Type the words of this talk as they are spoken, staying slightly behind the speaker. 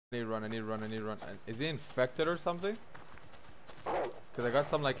I need run, I need run, I need run. Is he infected or something? Because I got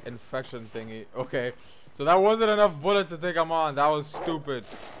some like infection thingy. Okay. So that wasn't enough bullets to take him on. That was stupid.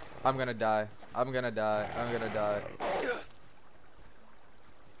 I'm gonna die. I'm gonna die. I'm gonna die.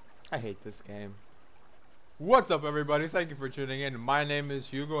 I hate this game. What's up, everybody? Thank you for tuning in. My name is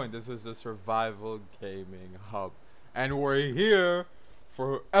Hugo and this is the Survival Gaming Hub. And we're here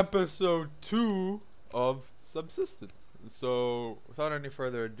for episode 2 of Subsistence. So without any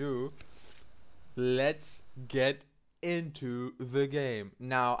further ado, let's get into the game.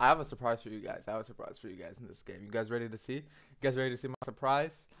 Now, I have a surprise for you guys. I have a surprise for you guys in this game. You guys ready to see? You guys ready to see my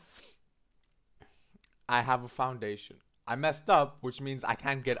surprise? I have a foundation. I messed up, which means I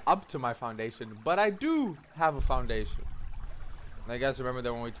can't get up to my foundation, but I do have a foundation. Now, you guys remember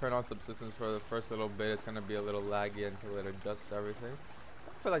that when we turn on Subsistence for the first little bit, it's gonna be a little laggy until it adjusts everything.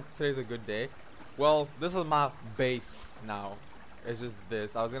 I feel like today's a good day. Well, this is my base now. It's just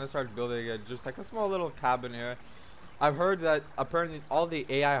this. I was gonna start building just like a small little cabin here. I've heard that apparently all the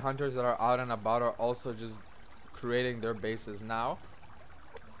AI hunters that are out and about are also just creating their bases now.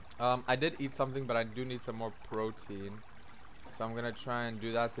 I did eat something, but I do need some more protein. So I'm gonna try and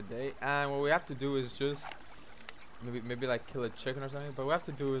do that today. And what we have to do is just maybe like kill a chicken or something. But what we have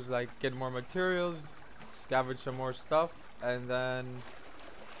to do is like get more materials, scavenge some more stuff, and then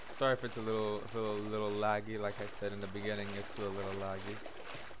sorry if it's a little laggy. Like I said in the beginning, it's a little laggy.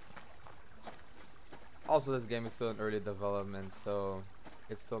 Also, this game is still in early development, so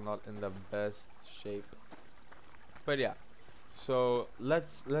it's still not in the best shape. But yeah, so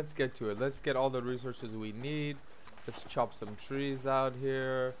let's get to it. Let's get all the resources we need. Let's chop some trees out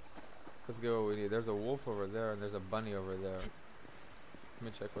here. Let's get what we need. There's a wolf over there and there's a bunny over there. Let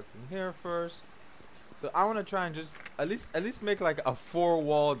me check what's in here first. So I want to try and just at least make like a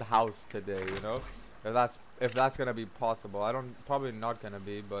 4-walled house today, you know? If that's gonna be possible. Probably not gonna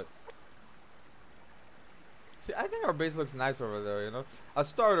be, but see, I think our base looks nice over there, you know? A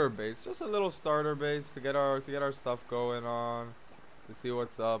starter base, just a little starter base to get our stuff going on, to see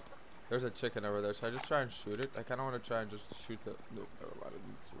what's up. There's a chicken over there. Should I just try and shoot it? I kind of want to try and just shoot the. Nope, never mind.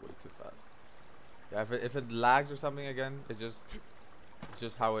 It's way too fast. Yeah, if it lags or something again, it's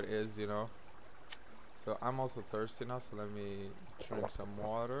just how it is, you know. So I'm also thirsty now, so let me drink some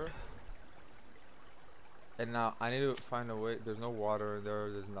water. And now I need to find a way. There's no water in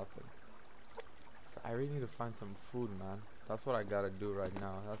there. There's nothing. So I really need to find some food, man. That's what I gotta do right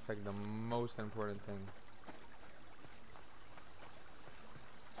now. That's like the most important thing.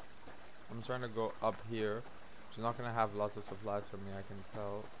 I'm trying to go up here. She's not gonna have lots of supplies for me, I can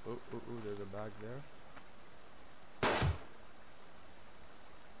tell. Ooh, there's a bag there.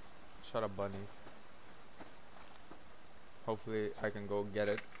 Shot a bunny. Hopefully I can go get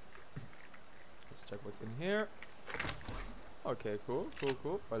it. Let's check what's in here. Okay, cool.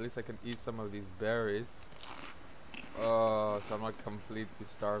 Or at least I can eat some of these berries. So I'm not completely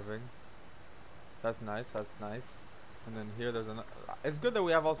starving. That's nice, And then here there's another. It's good that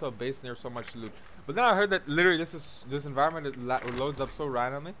we have also a base near so much loot. But then I heard that literally this environment loads up so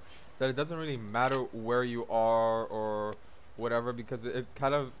randomly that it doesn't really matter where you are or whatever, because it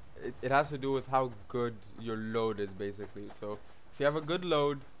has to do with how good your load is basically. So if you have a good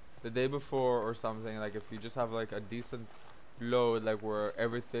load the day before or something, like if you just have like a decent load, like where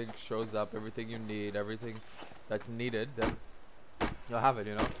everything shows up, everything you need, everything that's needed, then you'll have it,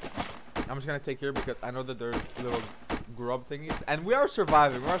 you know. I'm just gonna take here because I know that there's little grub thingies, and we are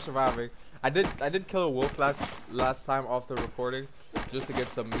surviving. I did kill a wolf last time off the recording, just to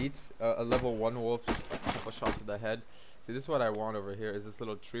get some meat. A level 1 wolf, just a couple shots to the head. See, this is what I want over here, is this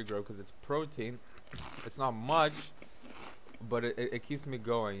little tree grove, because it's protein. It's not much, but it keeps me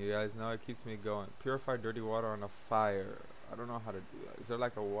going. You guys know, it keeps me going. Purify dirty water on a fire. I don't know how to do that. Is there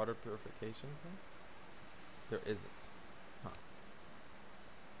like a water purification thing? There isn't. Huh.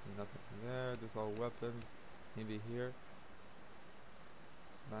 Nothing there. There's all weapons. Maybe here.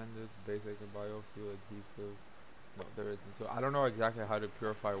 Bandage, basic and biofuel, adhesive. No, there isn't. So I don't know exactly how to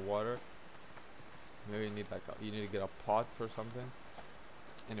purify water. Maybe you need like you need to get a pot or something.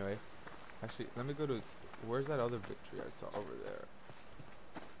 Anyway, actually, let me go to. Where's that other victory I saw over there?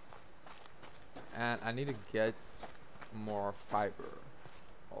 And I need to get more fiber,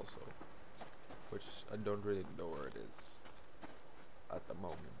 also, which I don't really know where it is at the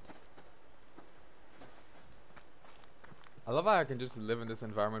moment. I love how I can just live in this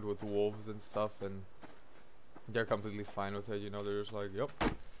environment with wolves and stuff, and they're completely fine with it, you know. They're just like, yep.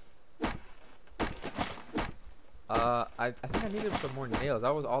 I think I needed some more nails.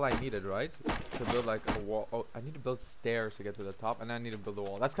 That was all I needed, right? To build like a wall. Oh, I need to build stairs to get to the top, and then I need to build a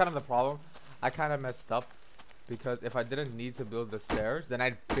wall. That's kind of the problem. I kind of messed up because if I didn't need to build the stairs, then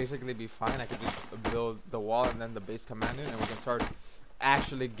I'd basically be fine. I could just build the wall and then the base command in, and we can start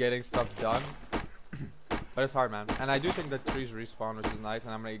actually getting stuff done. But it's hard, man. And I do think that trees respawn, which is nice.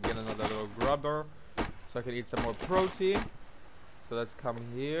 And I'm gonna get another little grubber so I can eat some more protein. So let's come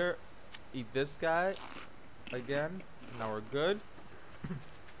here, eat this guy again. Now we're good.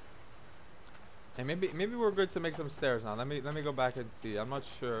 And maybe we're good to make some stairs now. Let me go back and see. I'm not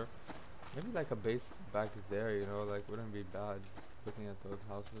sure. Maybe like a base back there, you know, like wouldn't be bad. Looking at those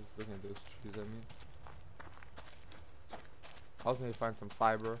houses, looking at those trees, I mean. Also need to find some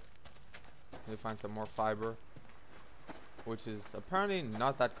fiber. Need to find some more fiber, which is apparently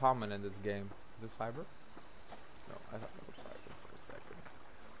not that common in this game. Is this fiber? No, I thought it was fiber for a second.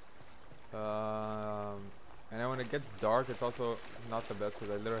 And then when it gets dark, it's also not the best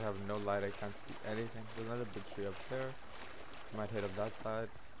because I literally have no light. I can't see anything. There's another big tree up there. So I might hit up that side.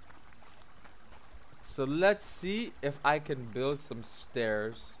 So let's see if I can build some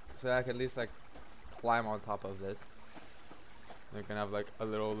stairs so that I can at least like climb on top of this. You can have like a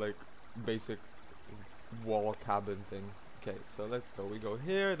little like basic wall cabin thing. Okay, so let's go. We go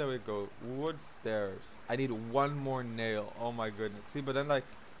here, then we go wood stairs. I need one more nail. Oh my goodness. See, but then like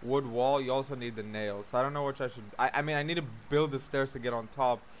wood wall, you also need the nails. So I don't know which I should. I mean, I need to build the stairs to get on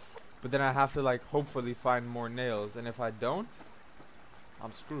top, but then I have to like hopefully find more nails. And if I don't,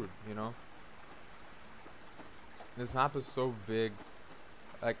 I'm screwed, you know. This map is so big.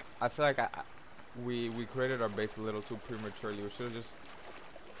 Like I feel like we created our base a little too prematurely. We should have just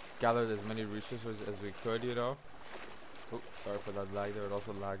gathered as many resources as we could, you know. Oh, sorry for that lag there. It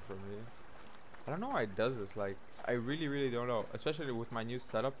also lagged for me. I don't know why it does this. Like, I really don't know. Especially with my new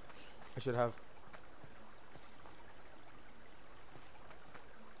setup, I should have.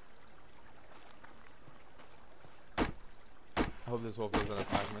 I hope this wolf doesn't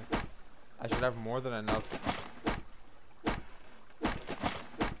attack me. I should have more than enough.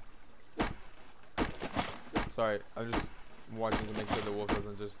 Sorry, I'm just watching to make sure the wolf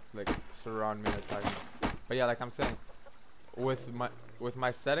doesn't just like surround me and attack me. But yeah, like I'm saying, with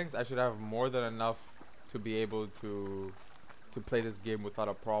my settings, I should have more than enough to be able to play this game without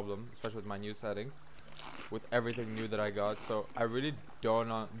a problem, especially with my new settings, with everything new that I got. So I really do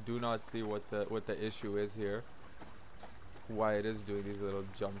not see what the issue is here. Why it is doing these little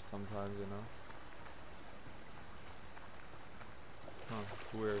jumps sometimes, you know. Huh,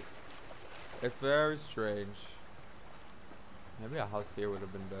 it's weird. It's very strange. Maybe a house here would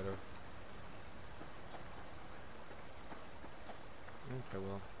have been better. Okay,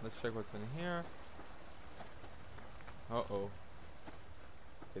 well, let's check what's in here. Uh-oh.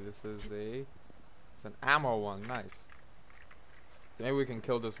 Okay, this is it's an ammo one. Nice. Maybe we can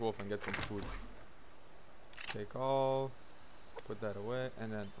kill this wolf and get some food. Take all. Put that away,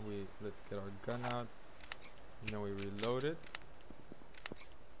 and then let's get our gun out. And then we reload it.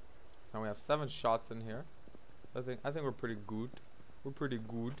 Now we have 7 shots in here. I think we're pretty good. We're pretty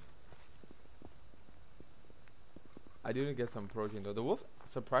good. I do need to get some protein though. The wolves,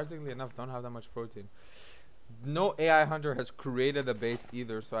 surprisingly enough, don't have that much protein. No AI hunter has created a base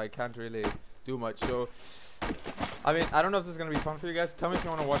either, so I can't really do much. So, I mean, I don't know if this is gonna be fun for you guys. Tell me if you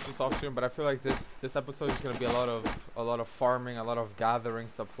want to watch this off stream. But I feel like this episode is gonna be a lot of farming, a lot of gathering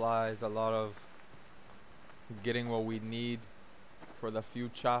supplies, a lot of getting what we need for the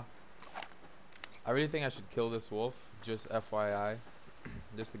future. I really think I should kill this wolf, just FYI,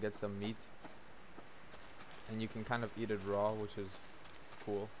 just to get some meat. And you can kind of eat it raw, which is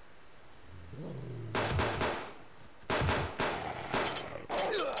cool.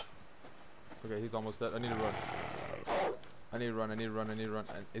 Okay, he's almost dead. I need to run. I need to run, I need to run, I need to run.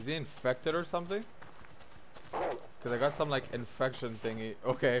 Is he infected or something? Because I got some like infection thingy.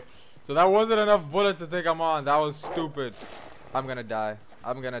 Okay, so that wasn't enough bullets to take him on. That was stupid. I'm gonna die.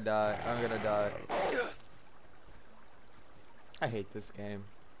 I'm gonna die. I'm gonna die. I hate this game.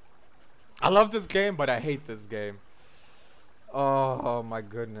 I love this game, but I hate this game. Oh my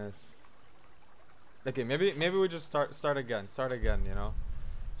goodness. Okay, maybe we just start again, you know.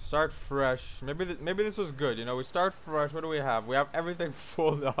 Start fresh. Maybe this was good, you know. We start fresh. What do we have? We have everything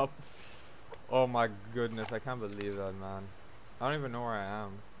full up. Oh my goodness, I can't believe that, man. I don't even know where I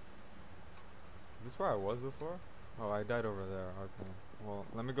am. Is this where I was before? Oh, I died over there. Okay. Well,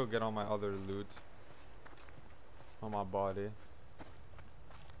 let me go get all my other loot on my body.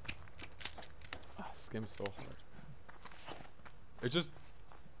 This game's so hard. It just,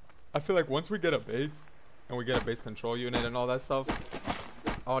 I feel like once we get a base and we get a base control unit and all that stuff,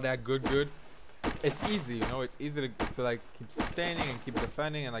 all that good, it's easy, you know. It's easy to like keep sustaining and keep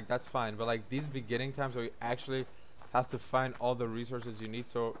defending, and like that's fine. But like these beginning times where you actually have to find all the resources you need,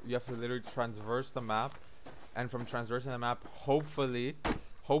 so you have to literally traverse the map and from traversing the map, hopefully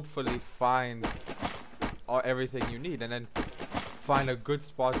find everything you need, and then find a good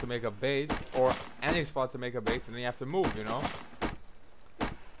spot to make a base, or any spot to make a base, and then you have to move, you know.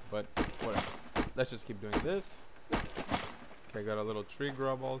 But whatever. Let's just keep doing this. Okay, got a little tree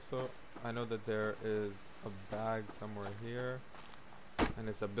grub also. I know that there is a bag somewhere here, and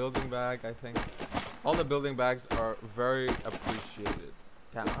it's a building bag, I think. All the building bags are very appreciated.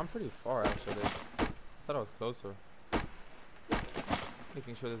 Damn, I'm pretty far actually. I thought I was closer.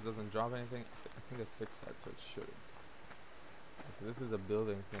 Making sure this doesn't drop anything. I think I fixed that, so it shouldn't. Okay, so this is a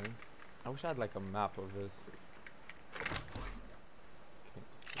building thing. I wish I had like a map of this. Okay,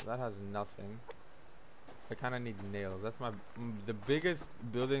 so that has nothing. I kind of need nails. That's my the biggest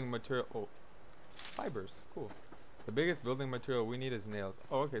building material. Oh, fibers. Cool. The biggest building material we need is nails.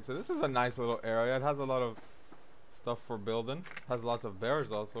 Oh, okay. So this is a nice little area. It has a lot of stuff for building. It has lots of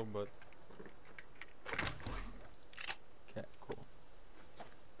bears also, but okay, cool.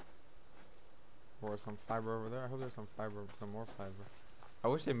 Or some fiber over there. I hope there's some fiber, some more fiber. I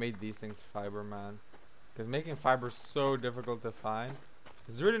wish they made these things fiber, man. Because making fiber is so difficult to find.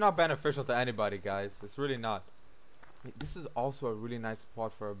 It's really not beneficial to anybody, guys. It's really not. This is also a really nice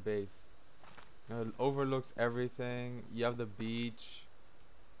spot for a base. You know, it overlooks everything. You have the beach.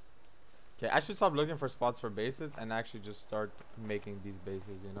 Okay, I should stop looking for spots for bases and actually just start making these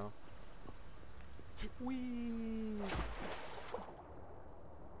bases, you know? Whee!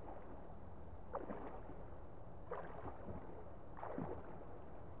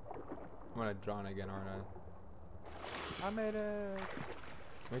 I'm gonna drown again, aren't I? I made it!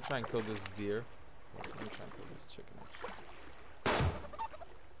 Let me try and kill this deer. Let me try and kill this chicken, actually.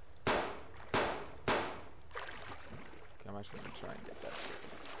 Okay, I'm actually gonna try and get that chicken.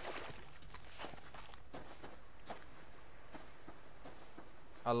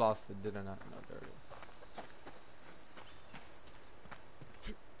 I lost it, didn't I? No, there it is.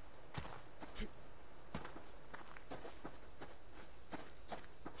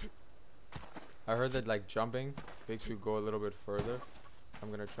 I heard that like jumping makes you go a little bit further. I'm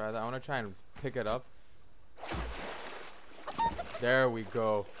gonna try that. I wanna try and pick it up. There we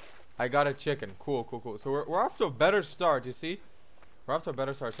go. I got a chicken. Cool, cool, cool. So we're off to a better start, you see? We're off to a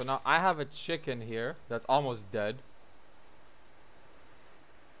better start. So now I have a chicken here that's almost dead.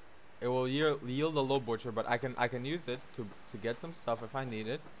 It will yield a low butcher, but I can use it to get some stuff if I need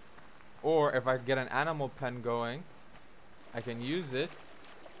it. Or if I get an animal pen going, I can use it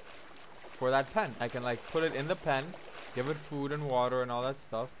for that pen. I can like put it in the pen, give it food and water and all that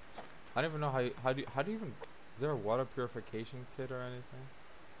stuff. I don't even know how do you even, is there a water purification kit or anything?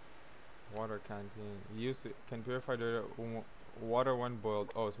 Water canteen. Can purify the water when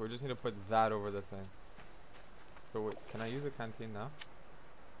boiled. Oh, so we just need to put that over the thing. So wait, can I use a canteen now?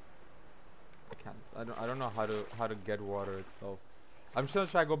 I can't. I don't know how to get water itself. I'm just gonna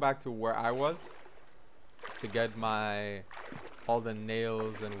try to go back to where I was to get my all the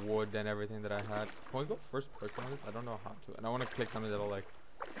nails and wood and everything that I had. Can we go first person on this? I don't know how to. And I want to click something that'll like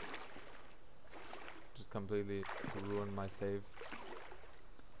just completely ruin my save.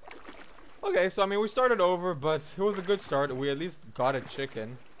 Okay, so I mean we started over, but it was a good start. We at least got a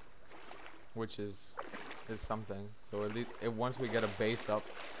chicken, which is something. So at least once we get a base up,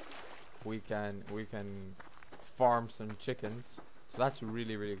 we can farm some chickens. So that's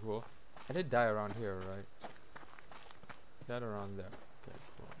really, really cool. I did die around here, right? That around there. Okay,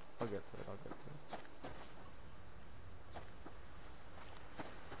 cool. I'll get to it. I'll get to it.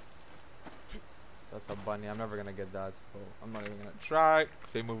 That's a bunny. I'm never gonna get that, so I'm not even gonna try.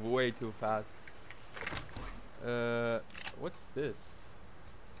 They move way too fast. What's this?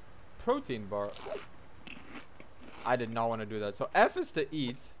 Protein bar. I did not want to do that. So F is to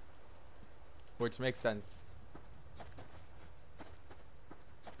eat, which makes sense.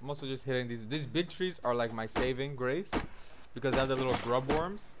 I'm also just hitting these big trees are like my saving grace because they have the little grub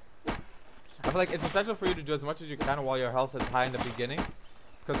worms. I feel like it's essential for you to do as much as you can while your health is high in the beginning,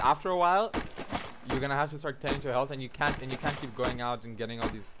 because after a while you're gonna have to start tending to your health, and you can't keep going out and getting all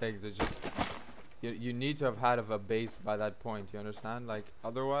these things. It's just you need to have had a base by that point. You understand? Like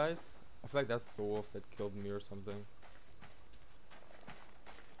otherwise, I feel like that's the wolf that killed me or something.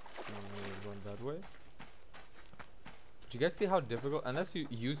 Going that way. Do you guys see how difficult, unless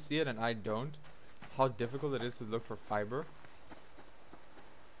you see it and I don't, how difficult it is to look for fiber?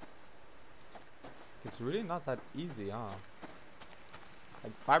 It's really not that easy, huh?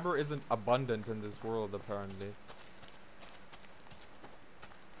 Like fiber isn't abundant in this world apparently. Okay,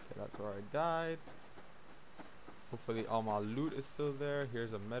 that's where I died. Hopefully all my loot is still there.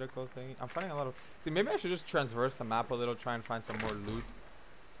 Here's a medical thing. I'm finding a lot of, see, maybe I should just transverse the map a little, try and find some more loot.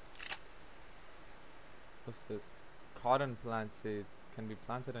 What's this? Cotton plant seed can be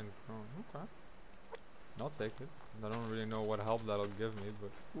planted and grown. Okay. I'll take it. I don't really know what help that'll give me,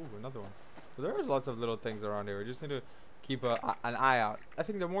 but ooh, another one. So there's lots of little things around here. We just need to keep an eye out. I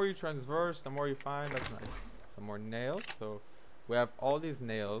think the more you transverse, the more you find. That's nice. Some more nails. So we have all these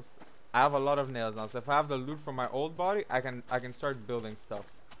nails. I have a lot of nails now. So if I have the loot from my old body, I can start building stuff.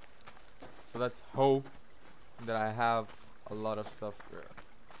 So let's hope that I have a lot of stuff here.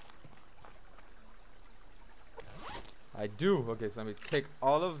 I do. Okay, so let me take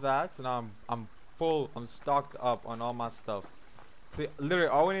all of that. So now I'm full. I'm stocked up on all my stuff. See, literally,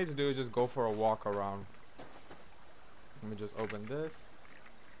 all we need to do is just go for a walk around. Let me just open this.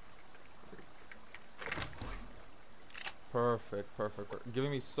 Perfect, perfect.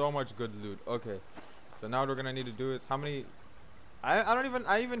 Giving me so much good loot. Okay, so now what we're gonna need to do is how many?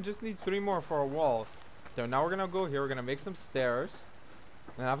 I even just need 3 more for a wall. So now we're gonna go here. We're gonna make some stairs,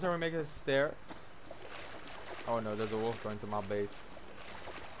 and after we make the stairs, oh no, there's a wolf going to my base.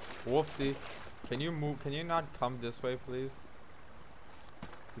 Wolfsie, can you move? Can you not come this way, please?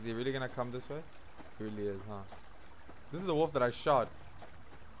 Is he really gonna come this way? He really is, huh? This is the wolf that I shot.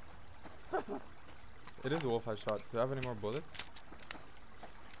 It is the wolf I shot. Do I have any more bullets?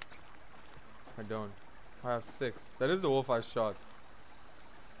 I don't. I have 6. That is the wolf I shot.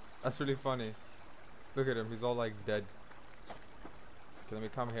 That's really funny. Look at him. He's all like dead. Okay, let me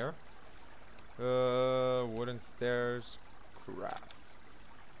come here. Wooden stairs. Craft.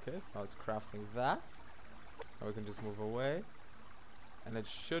 Okay, so now it's crafting that. Now we can just move away. And it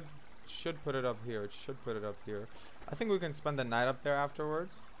should put it up here. It should put it up here. I think we can spend the night up there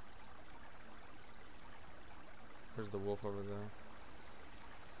afterwards. There's the wolf over there.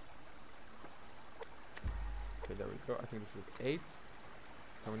 Okay, there we go. I think this is 8.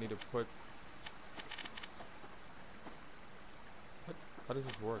 And we need to put... What? How does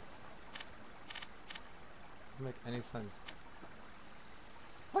this work? Doesn't make any sense.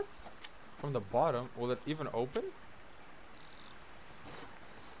 What? From the bottom? Will it even open?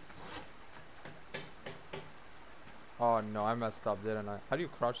 Oh no, I messed up, didn't I? How do you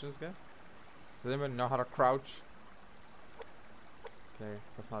crouch in this game? Does anyone know how to crouch? Okay,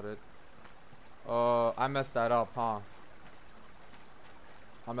 that's not it. I messed that up, huh?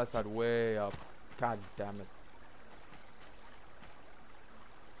 I messed that way up. God damn it.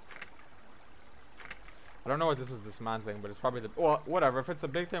 I don't know what this is dismantling, but it's probably the... Well, whatever. If it's a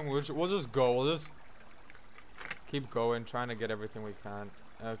big thing, we'll just go. We'll just keep going, trying to get everything we can.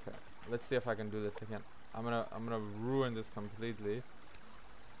 Okay. Let's see if I can do this again. I'm gonna ruin this completely.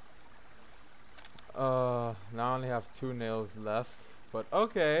 Now I only have 2 nails left. But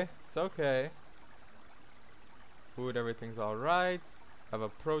okay. It's okay. Food, everything's alright. I have a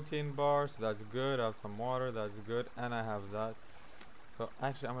protein bar, so that's good. I have some water, that's good. And I have that. So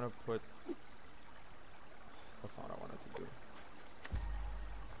actually I'm gonna put... That's not what I wanted to do.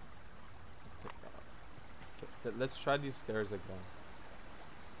 Pick that up. Okay, let's try these stairs again.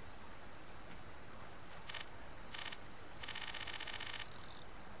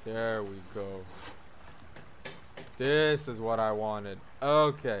 There we go. This is what I wanted.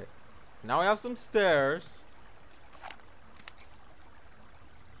 Okay. Now we have some stairs.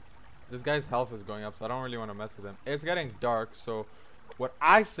 This guy's health is going up, so I don't really want to mess with him. It's getting dark, so what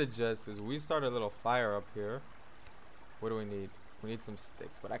I suggest is we start a little fire up here. What do we need? We need some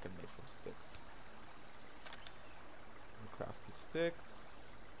sticks, but I can make some sticks. Craft the sticks.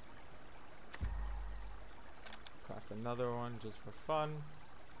 Craft another one just for fun.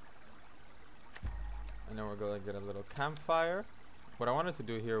 And then we're going to get a little campfire. What I wanted to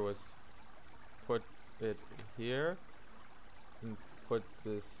do here was put it here and put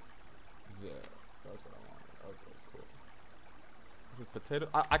this there. That's what I wanted. Okay, cool. This is potato.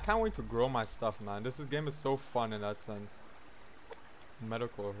 I can't wait to grow my stuff, man. This game is so fun in that sense.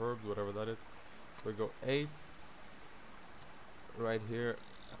 Medical herbs, whatever that is. We go 8 right here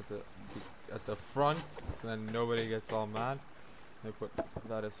at the front, so then nobody gets all mad. They put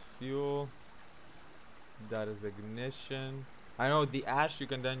that as fuel. That is ignition. I know the ash you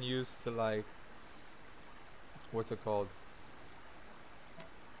can then use to like, what's it called?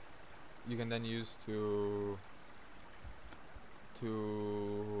 You can then use for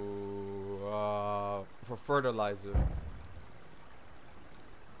fertilizer.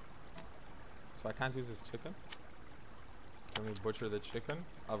 So I can't use this chicken. Let me butcher the chicken.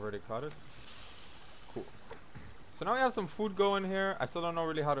 I've already caught it. Cool. So now we have some food going here. I still don't know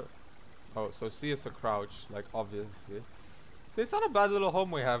really how to... Oh, so C is to crouch, like obviously. See, it's not a bad little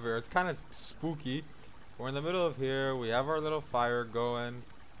home we have here. It's kind of spooky. We're in the middle of here. We have our little fire going.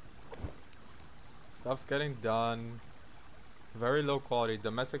 Stuff's getting done. Very low quality.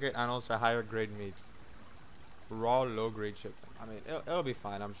 Domesticate animals for higher grade meats. raw low-grade chicken. I mean, it'll be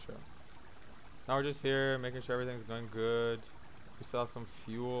fine, I'm sure. Now we're just here making sure everything's going good. We still have some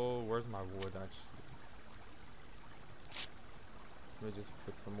fuel. Where's my wood actually? Let me just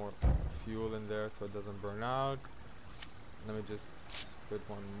put some more fuel in there so it doesn't burn out. Let me just split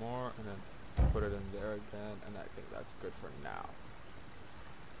one more and then put it in there again, and I think that's good for now.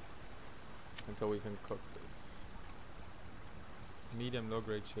 Until we can cook this. Medium low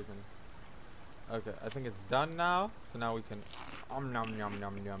grade chicken. Okay, I think it's done now. So now we can nom nom nom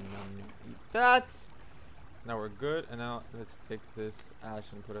nom nom nom eat that. So now we're good, and now let's take this ash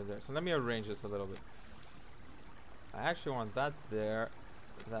and put it there. So let me arrange this a little bit. I actually want that there,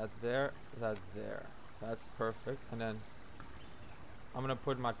 that there, that there. That's perfect. And then I'm gonna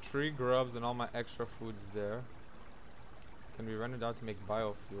put my tree grubs and all my extra foods there. Can we render it down to make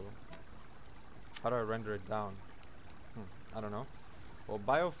biofuel? How do I render it down? I don't know. Well,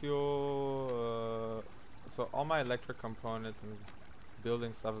 biofuel, so all my electric components and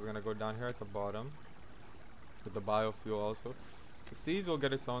building stuff is gonna go down here at the bottom with the biofuel also. The seeds will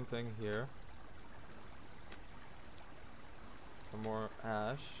get its own thing here. Some more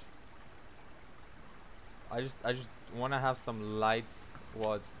ash. I just want to have some light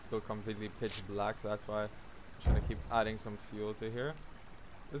while it's still completely pitch black, so that's why I'm trying to keep adding some fuel to here.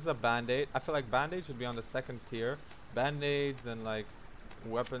 This is a band-aid. I feel like band-aids should be on the second tier. Band-aids and like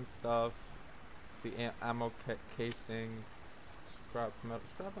weapon stuff. See, ammo casings. Scrap metal.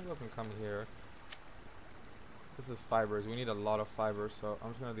 Scrap metal can come here. This is fibers. We need a lot of fibers, so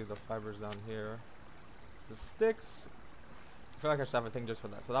I'm just gonna leave the fibers down here. This is sticks. I feel like I should have a thing just for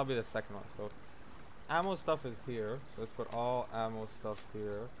that. So that'll be the second one. So ammo stuff is here. So let's put all ammo stuff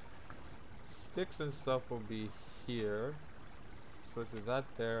here. Sticks and stuff will be here. So let's do that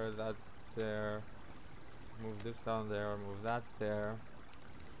there, that there. Move this down there, move that there.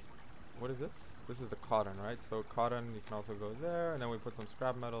 What is this? This is the cotton, right? So cotton, you can also go there, and then we put some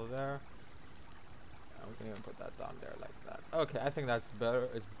scrap metal there. And we can even put that down there like that. Okay, I think that's better.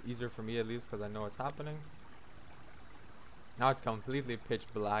 It's easier for me at least because I know what's happening. Now it's completely pitch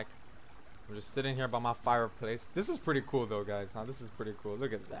black. I'm just sitting here by my fireplace. This is pretty cool though, guys. Huh? This is pretty cool.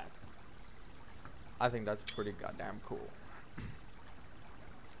 Look at that. I think that's pretty goddamn cool.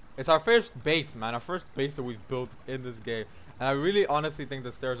 It's our first base, man. Our first base that we've built in this game. And I really honestly think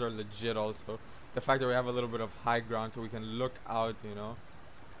the stairs are legit also. The fact that we have a little bit of high ground so we can look out, you know.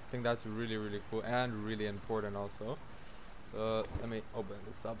 I think that's really, really cool and really important also. Let me open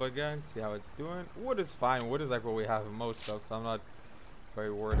this up again, see how it's doing. Wood is fine. Wood is like what we have most of, so I'm not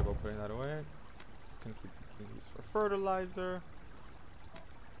very worried about putting that away. Just gonna keep picking these for fertilizer.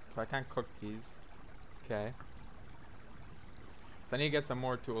 So I can't cook these. Okay. So I need to get some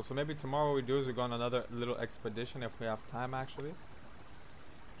more tools. So maybe tomorrow what we do is we go on another little expedition if we have time actually.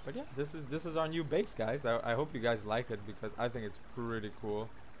 But yeah, this is our new base, guys. I hope you guys like it because I think it's pretty cool.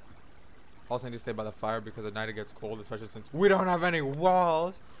 Also need to stay by the fire because at night it gets cold, especially since we don't have any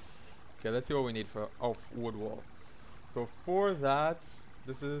walls. Okay, let's see what we need for wood wall. So for that,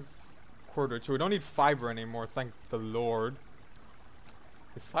 this is quarter two. We don't need fiber anymore, thank the Lord.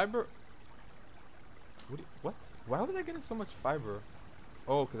 Is fiber? What? Why was I getting so much fiber?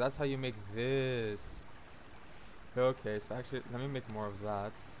 Oh, because that's how you make this. Okay, so actually, let me make more of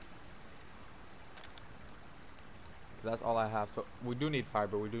that. That's all I have. So we do need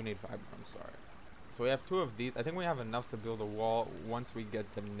fiber. We do need fiber. I'm sorry. So we have 2 of these. I think we have enough to build a wall once we get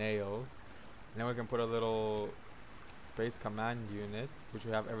the nails. And then we can put a little base command unit, which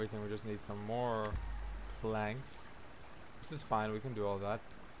we have everything. We just need some more planks. This is fine. We can do all that.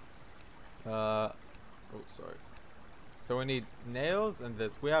 Oh, sorry. So we need nails and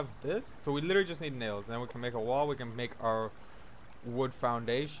this. We have this. So we literally just need nails. And then we can make a wall. We can make our wood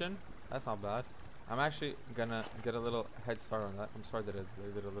foundation. That's not bad. I'm actually gonna get a little head start on that. I'm sorry that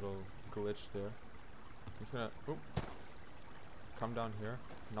I did a little glitch there. I'm just gonna come down here,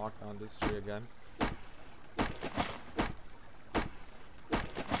 knock down this tree again.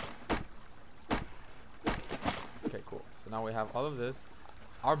 Okay, cool. So now we have all of this.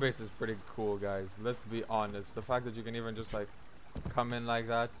 Our base is pretty cool, guys. Let's be honest. The fact that you can even just like come in like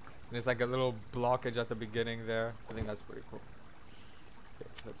that, and it's like a little blockage at the beginning there. I think that's pretty cool. Okay,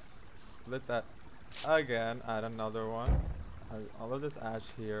 let's split that. Again, add another one. Add all of this ash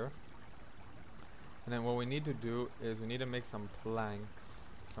here. And then what we need to do is we need to make some planks.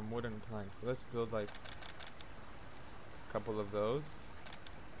 Some wooden planks. So let's build like a couple of those.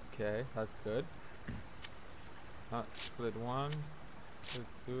 Okay, that's good. Split 1, split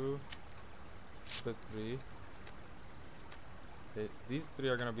 2, split 3. Okay, these 3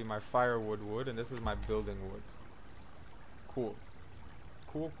 are gonna be my firewood wood, and this is my building wood. Cool.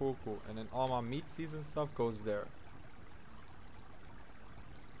 Cool, cool, cool. And then all my meat season stuff goes there.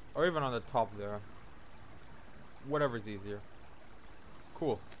 Or even on the top there. Whatever's easier.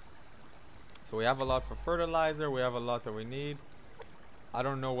 Cool. So we have a lot for fertilizer. We have a lot that we need. I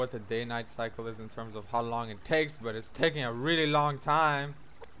don't know what the day-night cycle is in terms of how long it takes, but it's taking a really long time.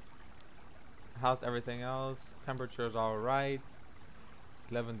 How's everything else? Temperature's alright.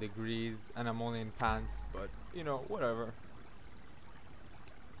 It's 11 degrees and I'm only in pants, but you know, whatever.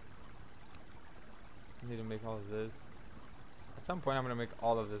 I need to make all of this. At some point I'm gonna make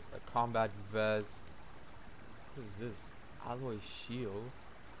all of this a combat vest. What is this? Alloy shield?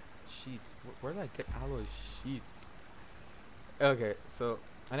 Sheets. Where did I get alloy sheets? Okay, so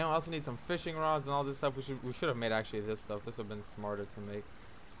I know I also need some fishing rods and all this stuff. We should have made actually this stuff. This would have been smarter to make.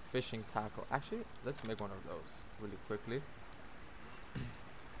 Fishing tackle. Actually, let's make one of those really quickly.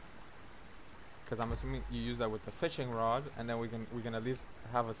 Because I'm assuming you use that with the fishing rod, and then we can at least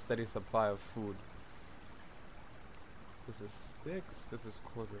have a steady supply of food. This is sticks. This is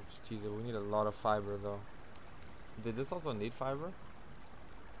cordage. Jesus, we need a lot of fiber though. Did this also need fiber?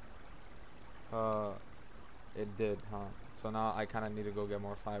 It did, huh? So now I kind of need to go get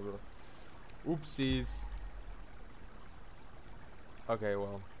more fiber. Oopsies. Okay,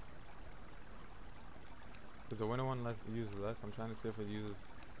 well. Does the winter one use less? I'm trying to see if it uses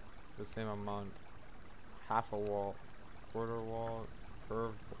the same amount. Half a wall, quarter wall,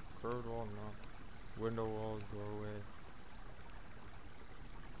 curved wall, no. Window wall, doorway.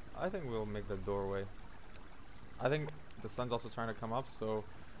 I think we'll make the doorway. I think the sun's also trying to come up, so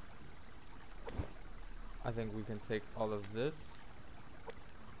I think we can take all of this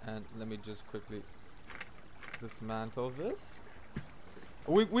and let me just quickly dismantle this.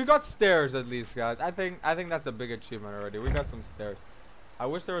 We got stairs at least, guys. I think that's a big achievement already. We got some stairs. I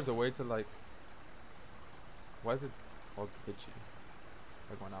wish there was a way to like. Why is it all glitchy?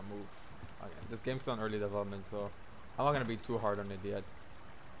 Like when I move. Okay, this game's still in early development, so I'm not gonna be too hard on it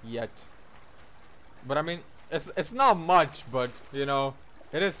yet. But I mean, it's not much, but you know,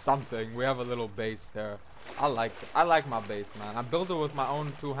 it is something. We have a little base there. I like it. I like my base, man. I built it with my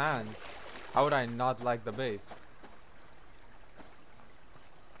own 2 hands. How would I not like the base?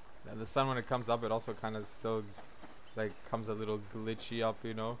 And the sun, when it comes up, it also kind of still like comes a little glitchy up,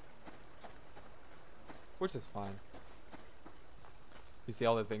 you know, which is fine. You see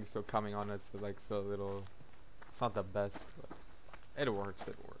all the things still coming on it, so like so little. It's not the best, but it works.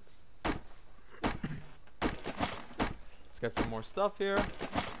 It works. Let's get some more stuff here.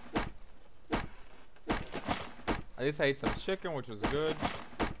 At least I ate some chicken, which was good.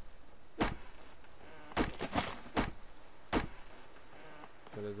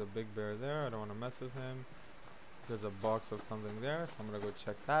 There's a big bear there. I don't want to mess with him. There's a box of something there, so I'm gonna go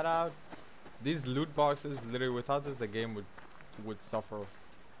check that out. These loot boxes, literally without this, the game would suffer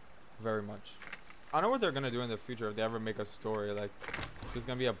very much. I don't know what they're gonna do in the future if they ever make a story. Like, is this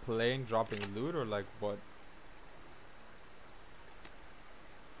gonna be a plane dropping loot or like what?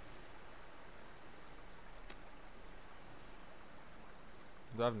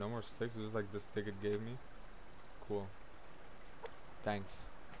 Do I have no more sticks? It was like the stick it gave me. Cool. Thanks.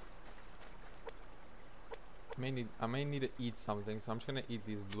 I may need to eat something, so I'm just gonna eat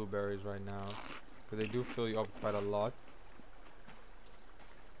these blueberries right now, because they do fill you up quite a lot,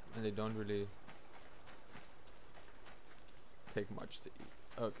 and they don't really take much to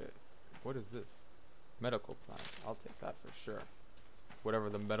eat. Okay, what is this? Medical plant. I'll take that for sure. Whatever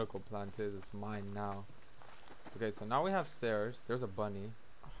the medical plant is, it's mine now. Okay, so now we have stairs. There's a bunny.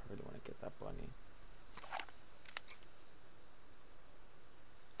 Oh, I really want to get that bunny.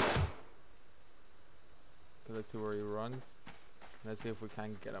 Let's see where he runs. Let's see if we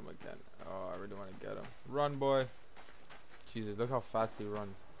can get him again. Oh, I really want to get him. Run, boy. Jesus, look how fast he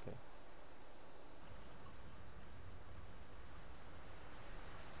runs.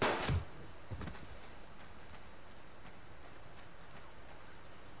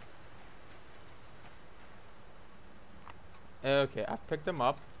 Okay. Okay, I've picked him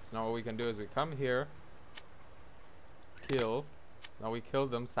up. So now what we can do is we come here. Kill. Now we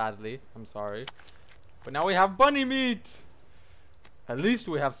killed them, sadly. I'm sorry. But now we have bunny meat. At least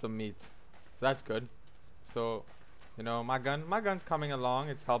we have some meat. So that's good. So, you know, my gun's coming along.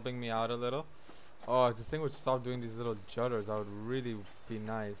 It's helping me out a little. Oh, if this thing would stop doing these little judders, that would really be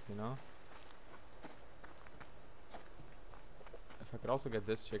nice, you know. If I could also get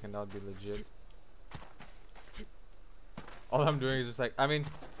this chicken, that would be legit. All I'm doing is just like, I mean,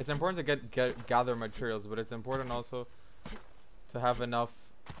 it's important to gather materials, but it's important also to have enough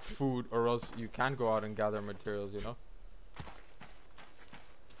food, or else you can't go out and gather materials, you know.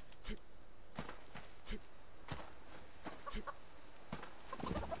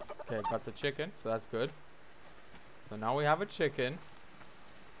 Okay, got the chicken, so that's good. So now we have a chicken.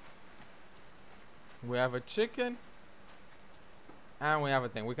 We have a chicken. And we have a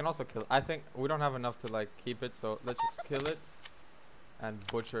thing. We can also kill. I think we don't have enough to like keep it, so let's just kill it and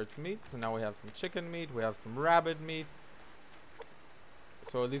butcher its meat. So now we have some chicken meat. We have some rabbit meat.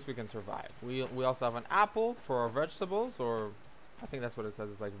 So at least we can survive. We also have an apple for our vegetables, or I think that's what it says.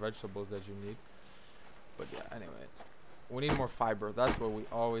 It's like vegetables that you need. But yeah, anyway, we need more fiber. That's what we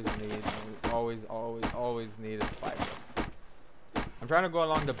always need. And we always need is fiber. I'm trying to go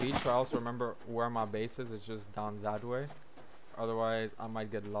along the beach, so I also remember where my base is. It's just down that way. Otherwise, I might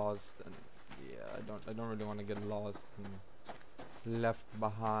get lost, and yeah, I don't really want to get lost and left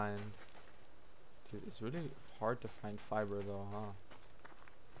behind. Dude, it's really hard to find fiber, though, huh?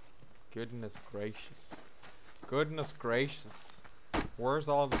 Goodness gracious. Goodness gracious. Where's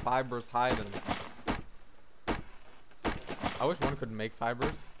all the fibers hiding? I wish one could make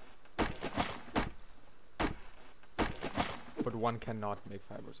fibers, but one cannot make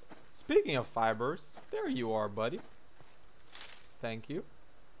fibers. Speaking of fibers, there you are, buddy. Thank you.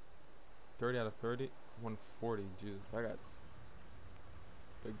 30 out of 30. 140. Jesus, that guy's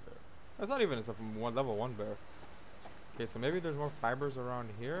big bear. That's not even a level 1 bear. Okay, so maybe there's more fibers around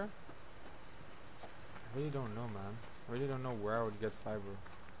here. I really don't know, man. I really don't know where I would get fiber.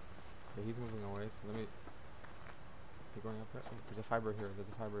 Okay, he's moving away, so let me... You're going up there? Oh, there's a fiber here. There's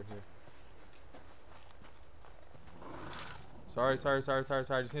a fiber here. Sorry.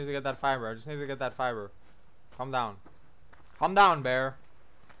 I just need to get that fiber. Calm down. Calm down, bear.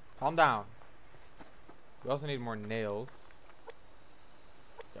 Calm down. We also need more nails.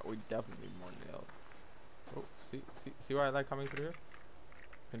 Yeah, we definitely need more nails. Oh, see why I like coming through here?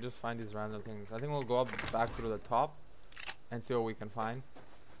 You can just find these random things. I think we'll go up back through the top and see what we can find.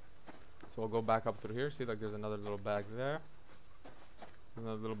 So we'll go back up through here. See, like there's another little bag there.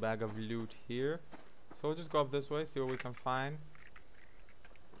 Another little bag of loot here. So we'll just go up this way, see what we can find.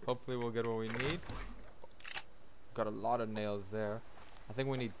 Hopefully we'll get what we need. Got a lot of nails there. I think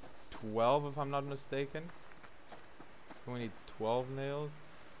we need 12 if I'm not mistaken. We need 12 nails.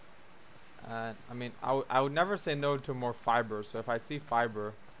 And I mean, I would never say no to more fiber. So if I see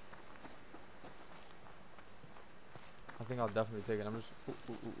fiber, I think I'll definitely take it. I'm just...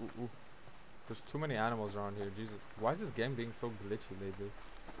 Ooh. There's too many animals around here. Jesus. Why is this game being so glitchy lately?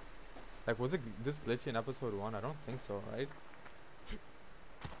 Like, was it this glitchy in episode 1? I don't think so, right?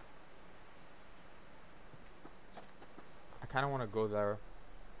 I kind of want to go there.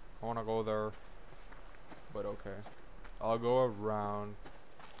 But okay. I'll go around.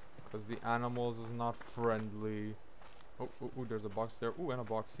 Because the animals is not friendly. Oh, there's a box there. Ooh, and a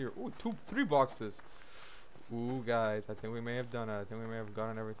box here. Ooh, 3 boxes. Ooh, guys, I think we may have done it. I think we may have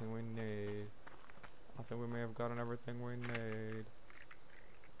gotten everything we need.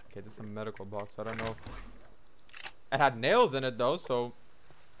 Okay, this is a medical box. I don't know. It had nails in it, though, so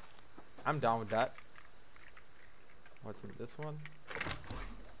I'm down with that. What's in this one?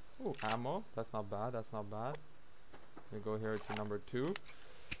 Ooh, ammo. That's not bad. We go here to number 2.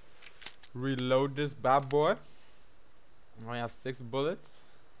 Reload this bad boy. I only have 6 bullets.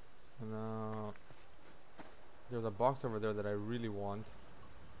 And there's a box over there that I really want,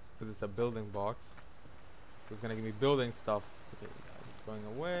 because it's a building box. So it's gonna give me building stuff. Okay, he's going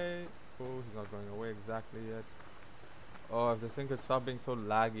away. Oh, he's not going away exactly yet. Oh, if this thing could stop being so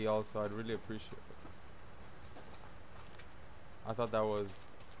laggy also, I'd really appreciate it. I thought that was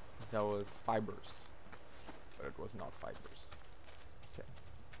fibers, but it was not fibers. Okay.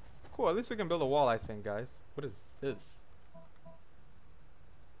 Cool, at least we can build a wall, I think, guys. What is this?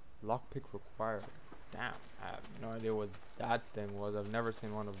 Lockpick required. Damn, I have no idea what that thing was. I've never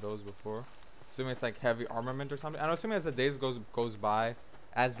seen one of those before. Assuming it's like heavy armament or something. I'm assuming as the days goes by,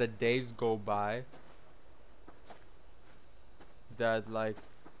 that like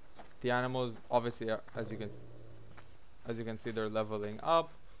the animals obviously are, as you can see, they're leveling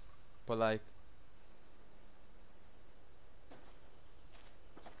up, but like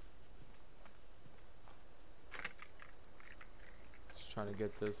just trying to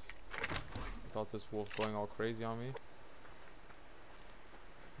get this without this wolf going all crazy on me.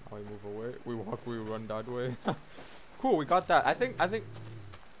 Now we move away. We walk, we run that way. Cool, we got that. I think I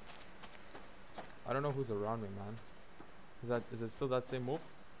don't know who's around me, man. Is it still that same wolf?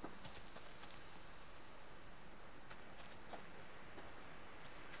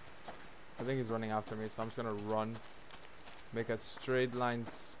 I think he's running after me, so I'm just gonna run, make a straight line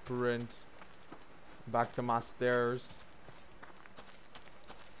sprint back to my stairs.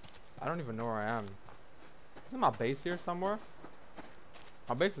 I don't even know where I am. Isn't my base here somewhere?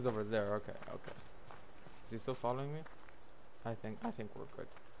 My base is over there. Okay. Is he still following me? I think we're good.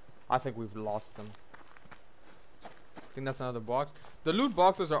 I think we've lost them. I think that's another box. The loot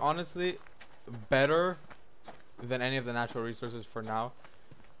boxes are honestly better than any of the natural resources for now,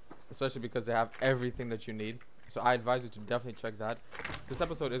 especially because they have everything that you need. So I advise you to definitely check that. This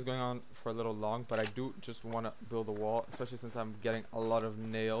episode is going on for a little long, but I do just want to build a wall, especially since I'm getting a lot of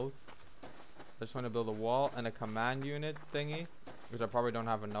nails. I just want to build a wall and a command unit thingy, which I probably don't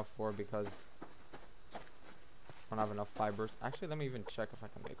have enough for because I don't have enough fibers. Actually, let me even check if I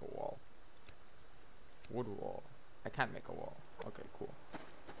can make a wall. Wood wall. I can't make a wall. Okay, cool.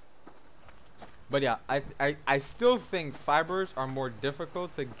 But yeah, I still think fibers are more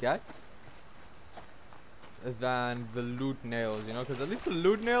difficult to get than the loot nails, you know, because at least the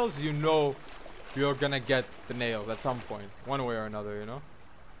loot nails, you know, you're gonna get the nails at some point, one way or another, you know.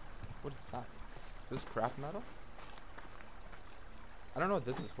 What is that? This is craft metal? I don't know what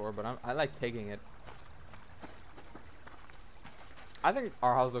this is for, but I like taking it. I think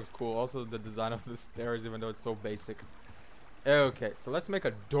our house looks cool. Also, the design of the stairs, even though it's so basic. Okay, so let's make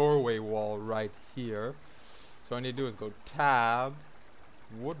a doorway wall right here. So all I need to do is go tab,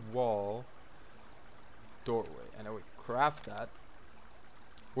 wood wall, doorway, and then we craft that.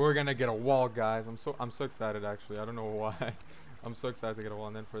 We're gonna get a wall, guys. I'm so excited actually. I don't know why. I'm so excited to get a wall.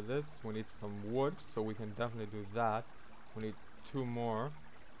 And then for this, we need some wood, so we can definitely do that. We need 2 more.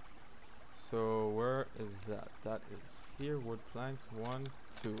 So where is that? That is here. Wood planks. 1,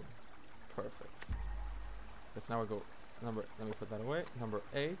 2. Perfect. Let's now go number. Let me put that away. Number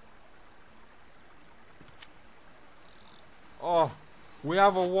 8. Oh, we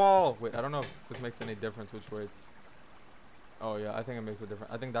have a wall. Wait, I don't know if this makes any difference which way it's. Oh yeah, I think it makes a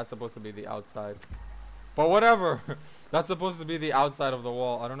difference. I think that's supposed to be the outside. But whatever. That's supposed to be the outside of the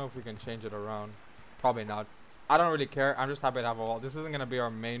wall. I don't know if we can change it around. Probably not. I don't really care. I'm just happy to have a wall. This isn't going to be our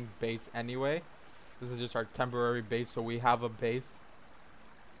main base anyway. This is just our temporary base, so we have a base.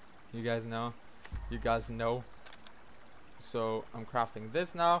 You guys know. You guys know. So I'm crafting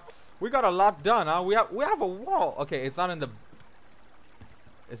this now. We got a lot done, huh? We have a wall. Okay, it's not in the...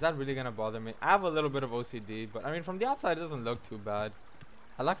 Is that really going to bother me? I have a little bit of OCD, but I mean, from the outside, it doesn't look too bad.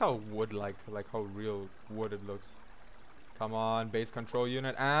 I like how wood-like, like how real wood it looks. Come on, base control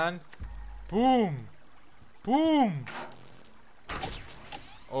unit, and... Boom! Boom!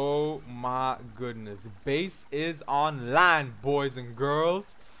 Oh my goodness. Base is on land, boys and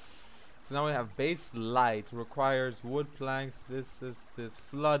girls. So now we have base light. Requires wood planks. This.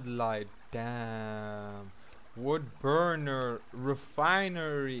 Floodlight. Damn. Wood burner.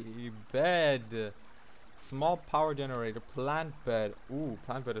 Refinery. Bed. Small power generator. Plant bed. Ooh,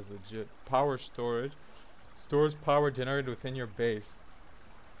 plant bed is legit. Power storage. Stores power generated within your base.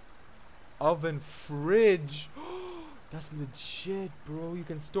 Oven, fridge. That's legit, bro. You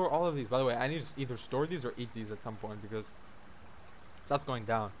can store all of these. By the way, I need to either store these or eat these at some point because that's going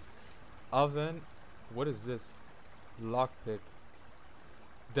down. Oven. What is this? Lockpick.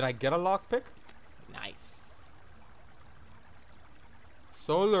 Did I get a lockpick? Nice.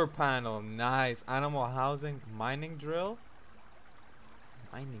 Solar panel. Nice. Animal housing. Mining drill.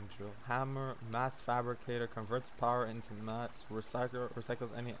 Mining drill. Hammer. Mass fabricator. Converts power into mass.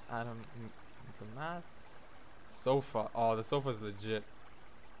 Recycles any atom into mass. Sofa. Oh, the sofa is legit.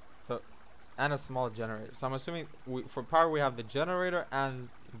 So, and a small generator. So I'm assuming for power we have the generator and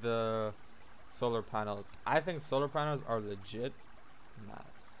the solar panels. I think solar panels are legit. Mass.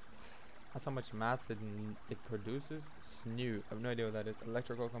 That's how much mass it produces. SNU. I have no idea what that is.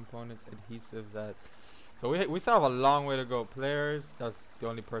 Electrical components, adhesive. That. So we still have a long way to go. Players. That's the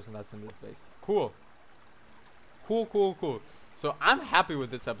only person that's in this base. Cool. Cool. So I'm happy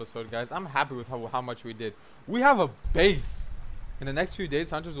with this episode, guys. I'm happy with how much we did. We have a base. In the next few days,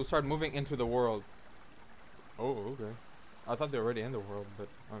 hunters will start moving into the world. Oh, okay. I thought they were already in the world, but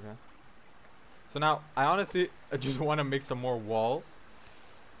okay. So now, I honestly just want to make some more walls.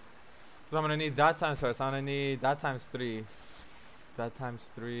 So I'm going to need that times 5. So I'm going to need that times 3. That times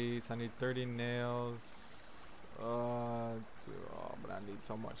 3. So I need 30 nails. Oh, but I need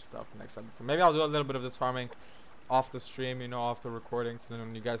so much stuff next episode. So maybe I'll do a little bit of this farming off the stream, you know, off the recording, so then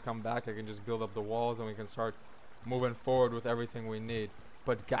when you guys come back I can just build up the walls and we can start moving forward with everything we need.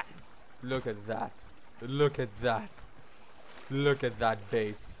 But guys, look at that. Look at that. Look at that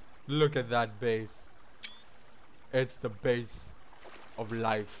base. Look at that base. It's the base of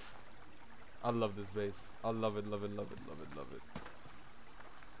life. I love this base. I love it.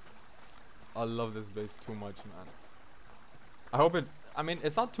 I love this base too much, man. I hope it... I mean,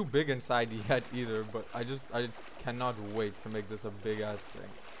 it's not too big inside yet either, but I cannot wait to make this a big ass thing.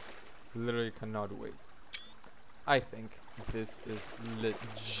 Literally cannot wait. I think this is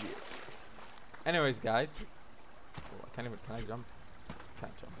legit. Anyways, guys. Oh, I can't even... Can I jump?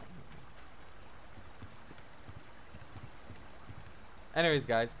 can't jump on it. Anyways,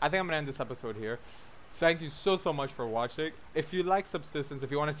 guys, I think I'm gonna end this episode here. Thank you so much for watching. If you like Subsistence,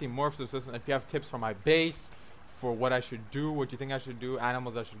 if you want to see more of Subsistence, if you have tips for my base, for what I should do, what you think I should do,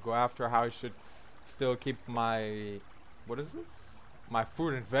 animals I should go after, how I should still keep my, what is this? My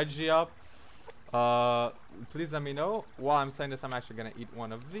fruit and veggie up. Please let me know. While I'm saying this, I'm actually gonna eat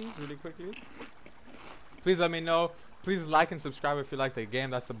one of these really quickly. Please let me know. Please like and subscribe if you like the game.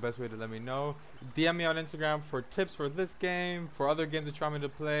 That's the best way to let me know. DM me on Instagram for tips for this game, for other games that you want me to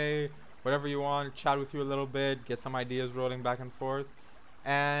play, whatever you want. Chat with you a little bit, get some ideas rolling back and forth.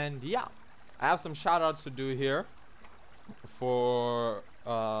 And yeah, I have some shout outs to do here for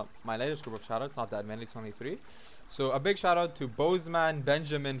my latest group of shout outs. Not that many, it's only 3. So a big shout out to Bozeman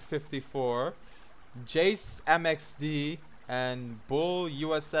Benjamin 54, Jace MXD, and Bull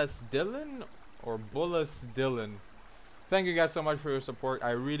USS Dylan or Bullis Dylan. Thank you guys so much for your support.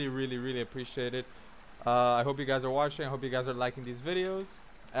 I really appreciate it. I hope you guys are watching. I hope you guys are liking these videos.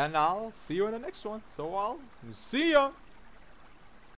 And I'll see you in the next one. So I'll see ya.